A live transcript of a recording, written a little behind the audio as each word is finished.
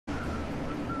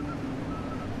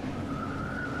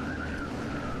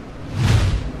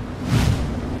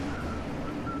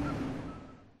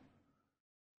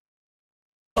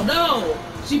No!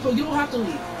 Zipo, you don't have to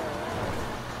leave.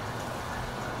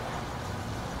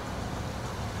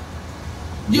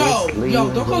 Yo,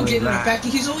 don't go get in the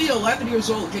factory. He's only 11 years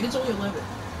old. Get it's only 11.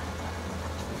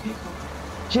 Okay, come on.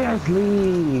 Just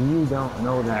leave. You don't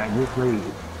know that. Just leave.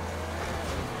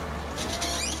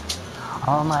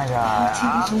 Oh my god.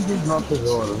 I'm just about to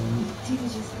go.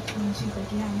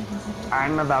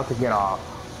 I'm about to get off.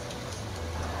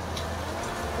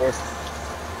 Yes.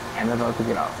 I'm about to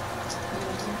get off.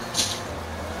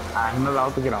 I'm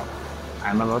about to get off.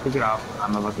 I'm about to get off.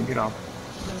 I'm about to get off.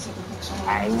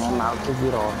 I'm about to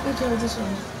get off. Okay, this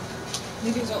one.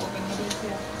 Maybe it's open. Maybe it's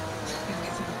here.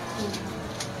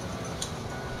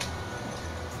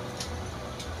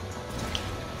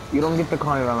 You don't get to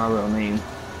call me by my real name.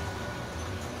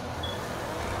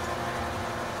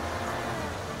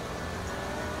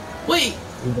 Wait!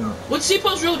 You don't. What's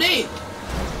Zipo's real name?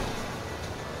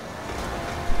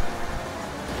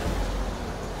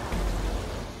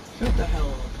 Shut the hell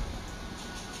up.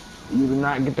 You do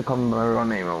not get to call me by my real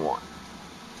name anymore.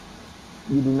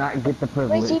 You do not get the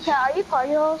privilege. Wait, Zipa, are you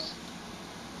Carlos?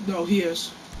 No, he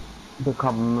is. To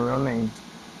call me by my real name.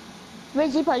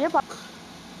 Wait, Zipa, you're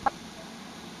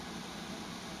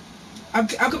I'm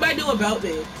about to do about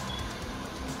me.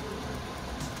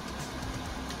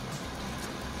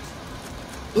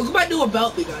 Look what I do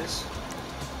about me, guys.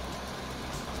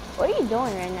 What are you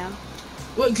doing right now?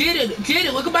 Well, get it.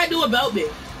 Look what I do about me.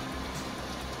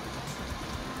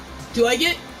 Do you like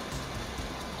it?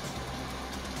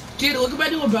 Get it. Look what I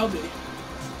do about me.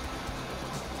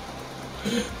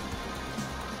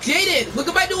 Jaden, look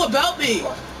what I do about me.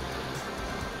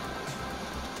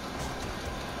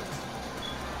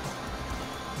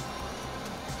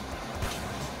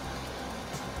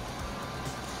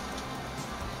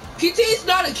 PT's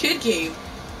not a kid game.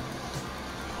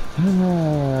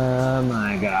 Oh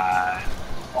my god.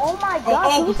 Oh my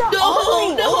god, who's that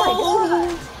ugly? No! Oh my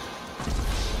god.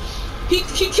 He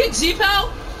kicked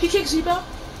Z-Pow? He kicked Z-Pow?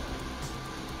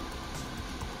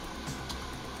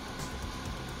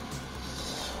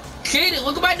 Jaden,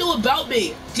 look what I do about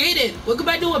me. Jaden, look what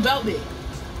I do about me.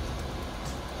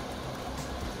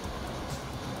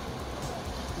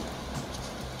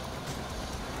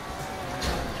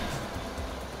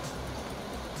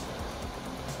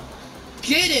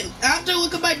 Jaden, after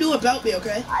look what I do about me,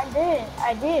 okay? I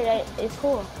did. It's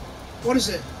cool. What is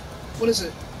it? What is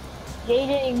it?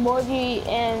 Jaden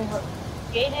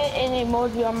and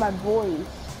emoji are my boys.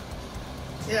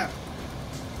 Yeah.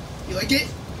 You like it?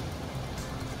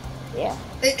 Yeah.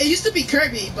 It used to be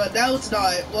Kirby, but now it's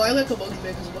not. Well, I like a Monkey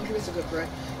Man because a Monkey Man's a good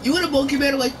friend. You and a Monkey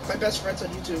Man are like my best friends on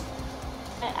YouTube.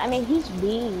 I mean, he's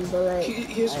mean, but like...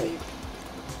 He's mean.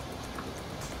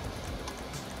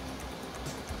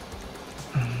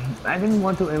 I didn't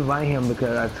want to invite him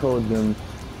because I told them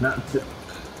not to.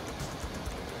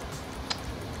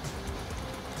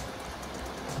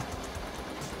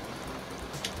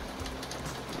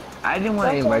 I didn't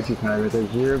want to invite you, Tyler, because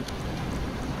you're...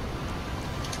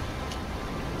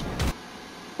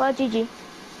 Well, GG.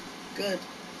 Good.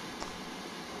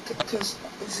 Because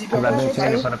I've been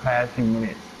saying it for the past few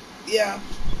minutes. Yeah.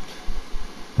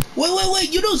 Wait.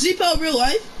 You know Z-Pow in real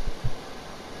life?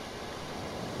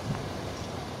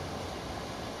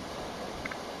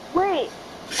 Wait.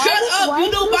 Shut up!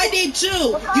 You know my name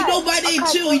too! You know my name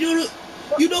too!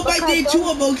 You know my name too,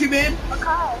 a Monkey Man!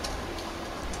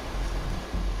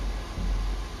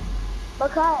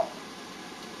 Makai,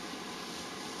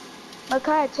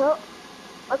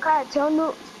 tell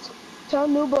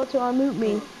Nubo to unmute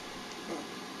me.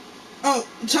 Oh,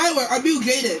 Tyler, unmute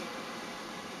Jaden.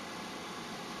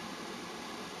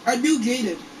 Unmute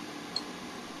Jaden.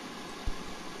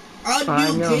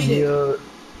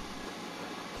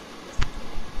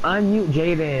 Unmute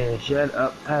Jaden. Shut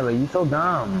up, Tyler. You so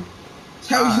dumb.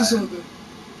 Tyler, you so good.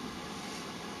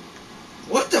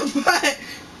 What the fuck?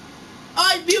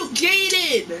 Unmute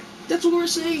Jaden. That's what we're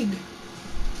saying.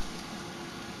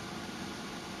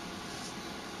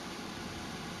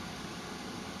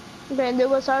 Okay,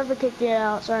 Nubo, sorry for kicking you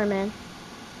out. Sorry, man.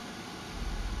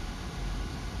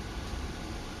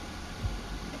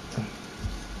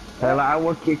 Tyler, I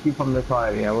will kick you from the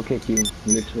party. I will kick you,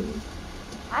 literally.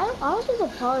 I was just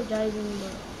apologizing,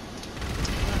 but...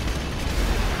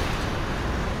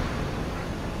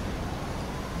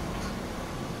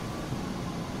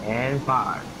 And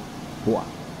 5, 4,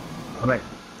 3,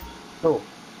 2,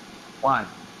 1.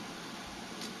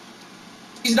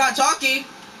 He's not talking.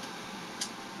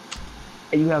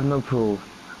 You have no proof.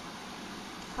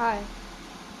 Hi.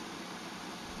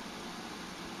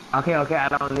 Okay, I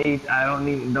don't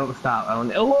need, don't stop. I don't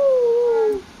need,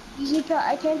 ooh! Zika,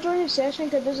 I can't join your session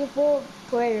because there's a full of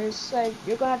players. Like,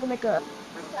 you're gonna have to make a.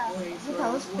 Wait, Zika,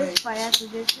 bro, let's wait, fist fight after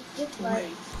this. Just fist fight.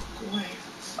 wait.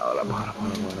 Hold on.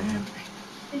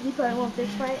 Zika, I want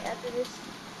fist fight after this.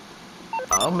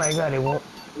 Oh my god, it won't.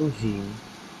 Lucy.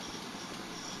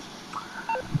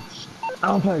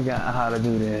 I forgot how to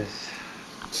do this.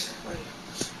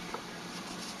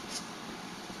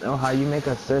 Oh, how you make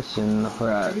a session for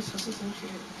that?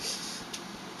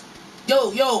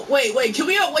 Yo, wait, can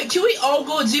we all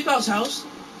go to Zipal's house?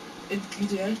 In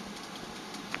GTA?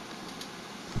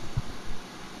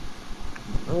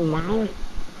 Oh wow.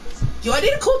 Yo, I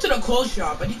need to go to the clothes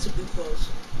shop. I need some new clothes.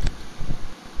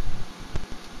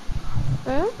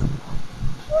 Huh?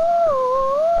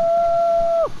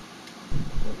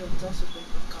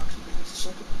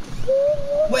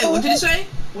 Wait, what did it say?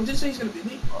 What did it say he's gonna be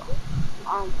me?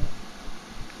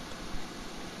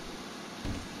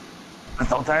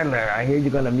 So Tyler, I hear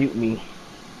you're gonna mute me.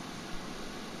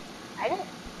 I didn't.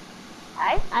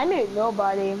 I knew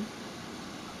nobody.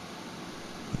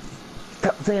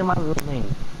 Stop saying my little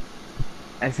name.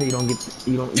 I say you don't get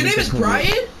Your name is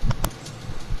Brian?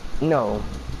 No.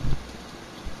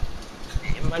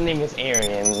 My name is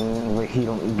Aaron, but he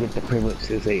don't get the privilege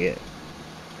to say it.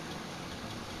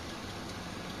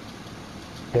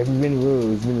 It's been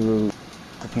rude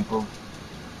to people.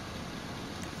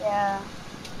 Yeah.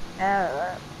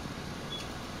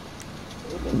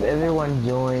 Everyone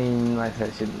join my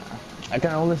session now. I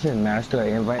can only send master an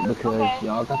invite because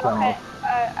y'all can come. Okay.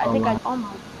 I think I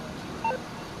almost.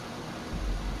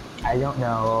 I don't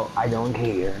know. I don't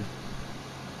care.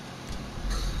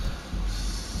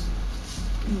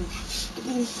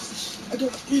 I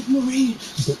got Marine.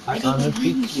 I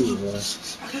honestly care.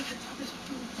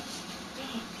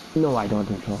 No, I don't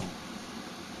control.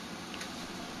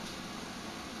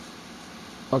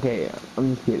 Okay,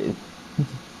 I'm just kidding.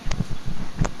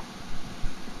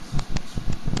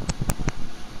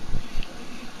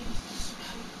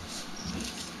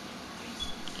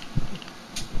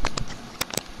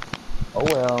 Oh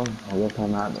well, I guess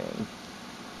I'm not man.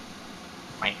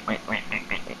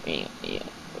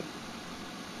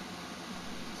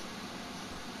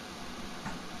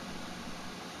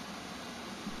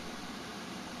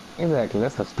 Exactly,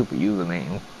 that's a stupid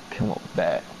username. Come up with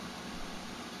that.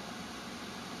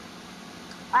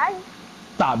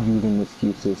 Stop using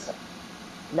excuses.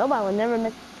 Nobody would never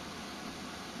miss.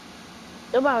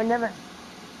 Nobody would never.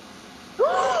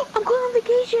 I'm going on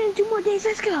vacation in 2 more days.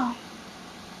 Let's go.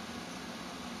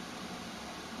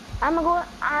 I'm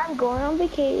going on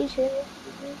vacation.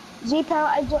 Z-Pal,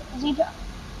 I joined.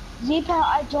 Z-Pal,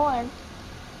 I joined.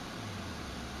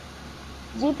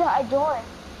 Z-Pal, I joined.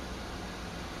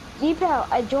 Z-Pal,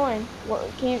 I joined.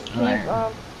 What, can you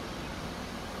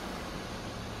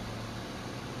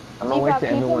I'm gonna wait till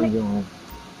everyone joins.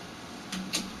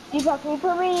 Z-Pal, can you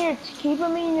put me in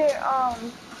your,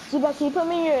 Z-Pal, can you put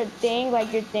me in your thing,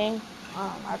 like your thing?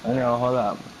 I know, hold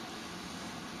up.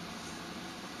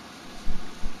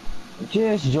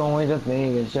 Just join the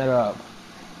thing and shut up.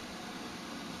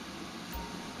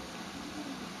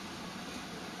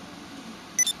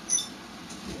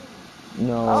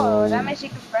 No. Oh, that means you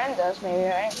can friend us, maybe,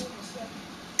 right?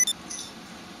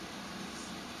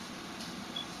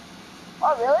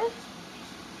 Oh, really?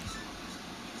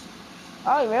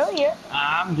 Oh, really?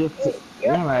 I'm just.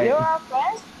 You're right. You're our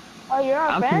friend? Oh, you're our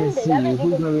I'm friend? gonna see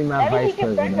who's gonna be my vice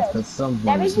president at some point.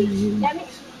 That means you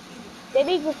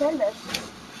can friend us.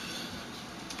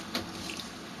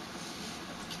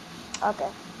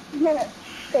 Okay.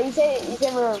 So you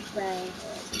said we were friends.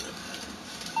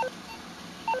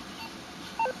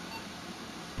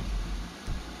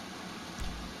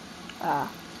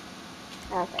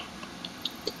 Okay.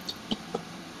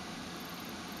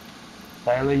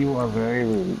 Tyler, you are very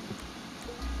rude.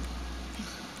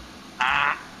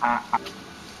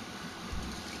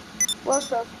 Well,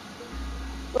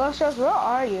 where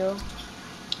are you?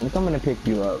 I'm coming to pick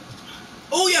you up.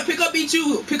 Oh yeah, pick up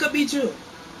B2. Pick up B2.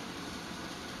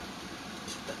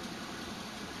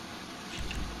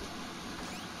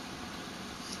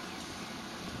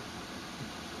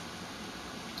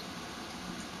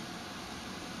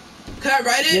 Can I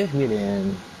write it? Just get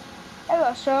in.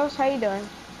 Hello, Charles. How you doing?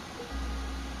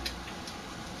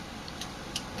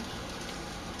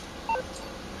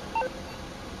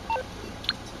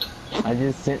 I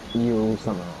just sent you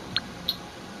something.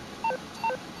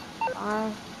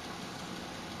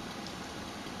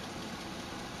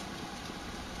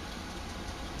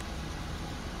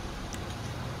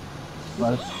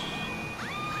 Let's.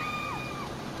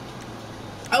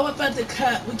 I went back to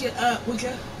cut. We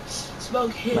can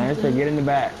smoke him. Man, I said get in the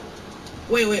back.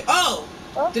 Wait. Oh!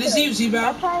 Okay. Did it see you,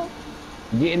 Z-Bow?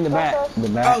 Get in the back. The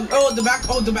back. Oh, the back.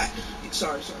 Oh, the back.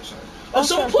 Sorry. Oh,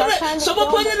 someone put in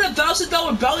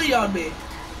 $1,000 bounty on me.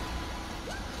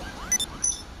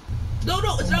 No,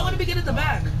 it's not gonna be get in the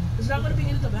back. It's not gonna be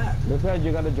get in the back. Because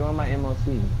you gotta join my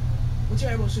MOC. What's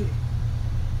your MOC?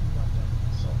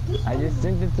 I just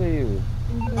sent it to you.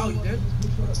 Oh, you did?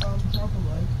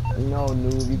 No,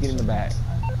 noob, you get in the back.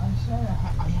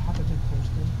 I have to get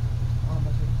posted.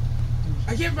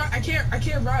 I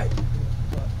can't ride.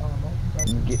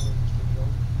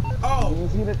 Oh. You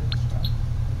see that?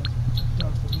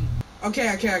 Okay,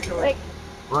 I can't. Wait.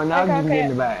 Well, now you can get Okay. in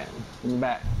the back. In the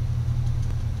back.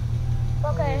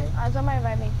 Okay, somebody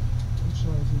invite me. I'm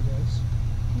sorry to you guys.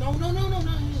 No.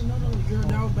 You're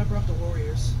now a member of the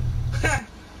Warriors.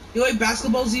 You like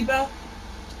basketball, Z-Bell?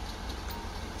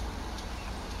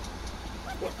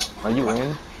 Are you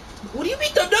in? What do you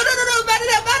mean? No,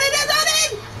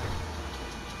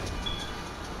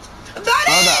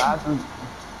 not in!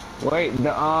 Wait,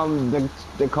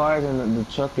 the cars and the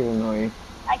truck is annoying.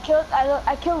 I killed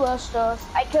Lustos.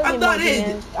 I killed I'm not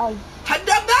in. I'm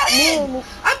not in.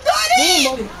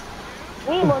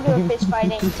 Me and Mo do a fist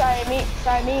fighting. Sorry, me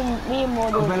and Mo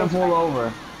do I'm a gonna fist pull fighting.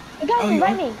 over. You guys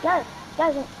invite me. Guys,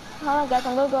 hold on, guys.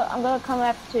 I'm gonna come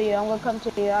after you. I'm gonna come to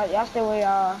you. Y'all stay where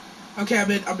y'all are. Okay,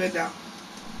 I'm in now.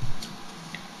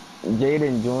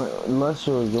 Jaden, join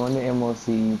the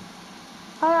MOC.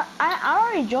 Hold on, I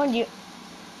already joined you.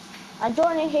 I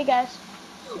joined in. Hey guys.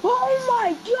 Oh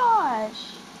my gosh.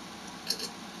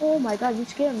 Oh my god, you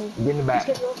scared me. Get in the back.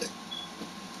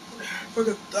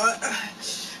 Fucking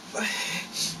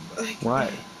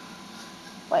What?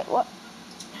 Wait, what?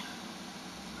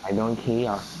 I don't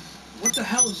care. What the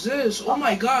hell is this? Oh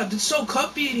my god, it's so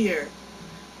comfy in here.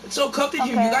 It's so comfy in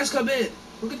here. Okay. You guys come in.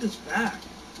 Look at this back.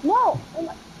 No. Oh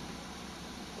my.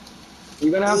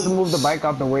 You're gonna have to move the bike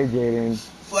out the way, Jaden.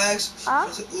 Flex. Huh?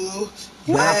 Ooh.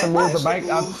 You're gonna have to move the bike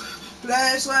out.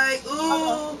 Flex like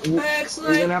ooh. Flex like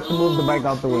You're gonna have to move the bike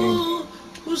out the way. Ooh.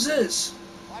 Who's this?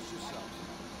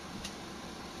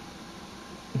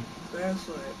 Flex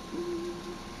like ooh.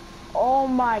 Oh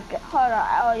my god. Hold on.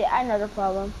 Oh yeah, I know the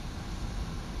problem.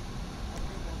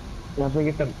 Don't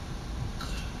forget the.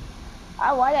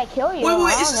 Why'd I kill you? Wait,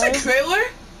 I is don't this know. a trailer?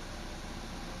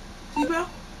 T-Bell?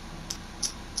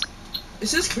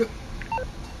 Is this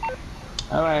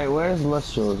Alright, where's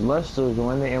Lustros? Lustros,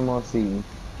 join the MOC.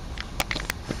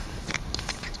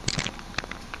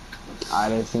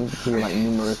 There seems to be like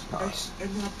numerous cars.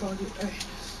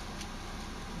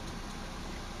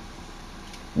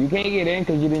 You can't get in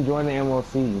because you didn't join the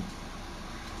MOC.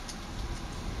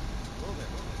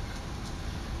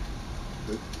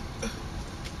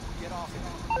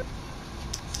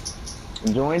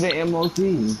 Join the MOC.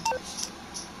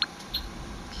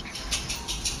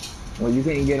 Well, you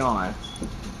can't get on.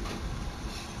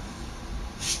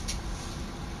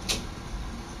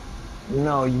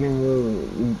 No, you can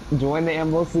move. Join the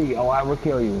MOC. Oh, I will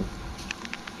kill you.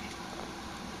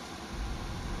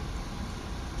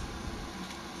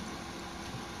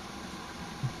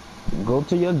 Go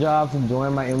to your jobs and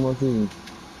join my MOC.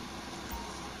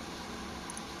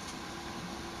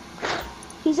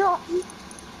 He's on.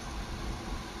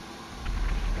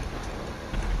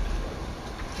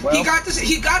 Well, He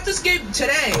got this game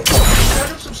today.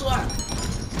 Start up some slack.